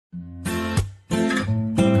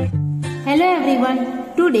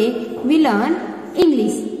everyone, today we learn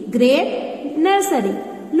English, grade nursery.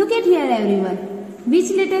 Look at here everyone.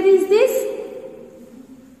 Which letter is this?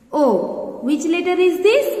 O. Which letter is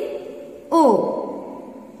this? O.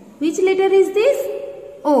 Which letter is this?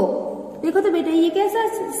 O. देखो तो बेटा ये कैसा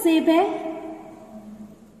shape है?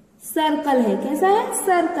 Circle है. कैसा है?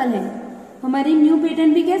 Circle है. हमारी न्यू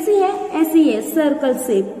पैटर्न भी कैसी है? ऐसी है, सर्कल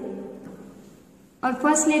शेप. और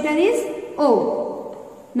first letter is O.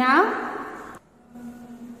 Now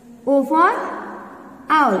O for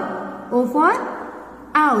owl. O for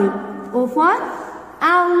owl. O for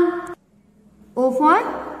owl. O for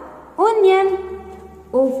onion.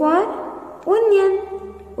 O for onion.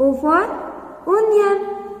 O for onion.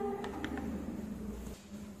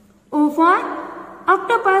 O for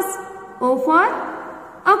octopus. O for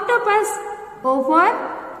octopus. O for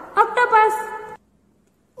octopus.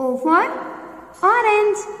 O for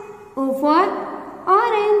orange. O for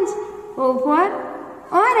orange. O for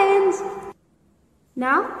orange.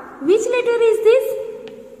 Now, which letter is this?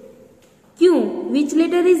 Q. Which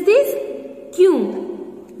letter is this? Q.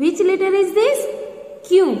 Which letter is this?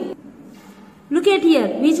 Q. Look at here.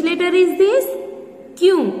 Which letter is this?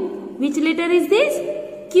 Q. Which letter is this?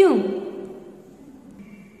 Q.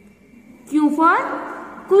 Q for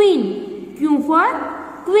queen. Q for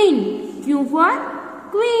queen. Q for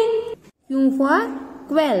queen. Q for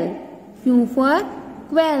quail. Q for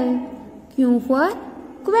quail. Q for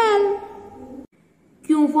quail.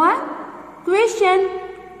 Q for question.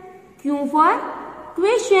 Q for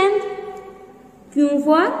question. Q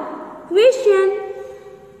for question.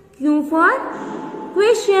 Q for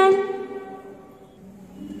question.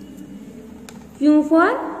 Q for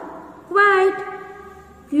white.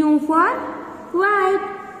 Q for white.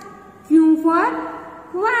 Q for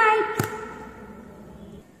white.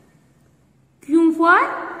 Q for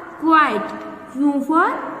white. Q for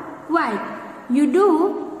white. You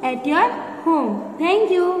do at your home. Thank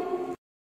you.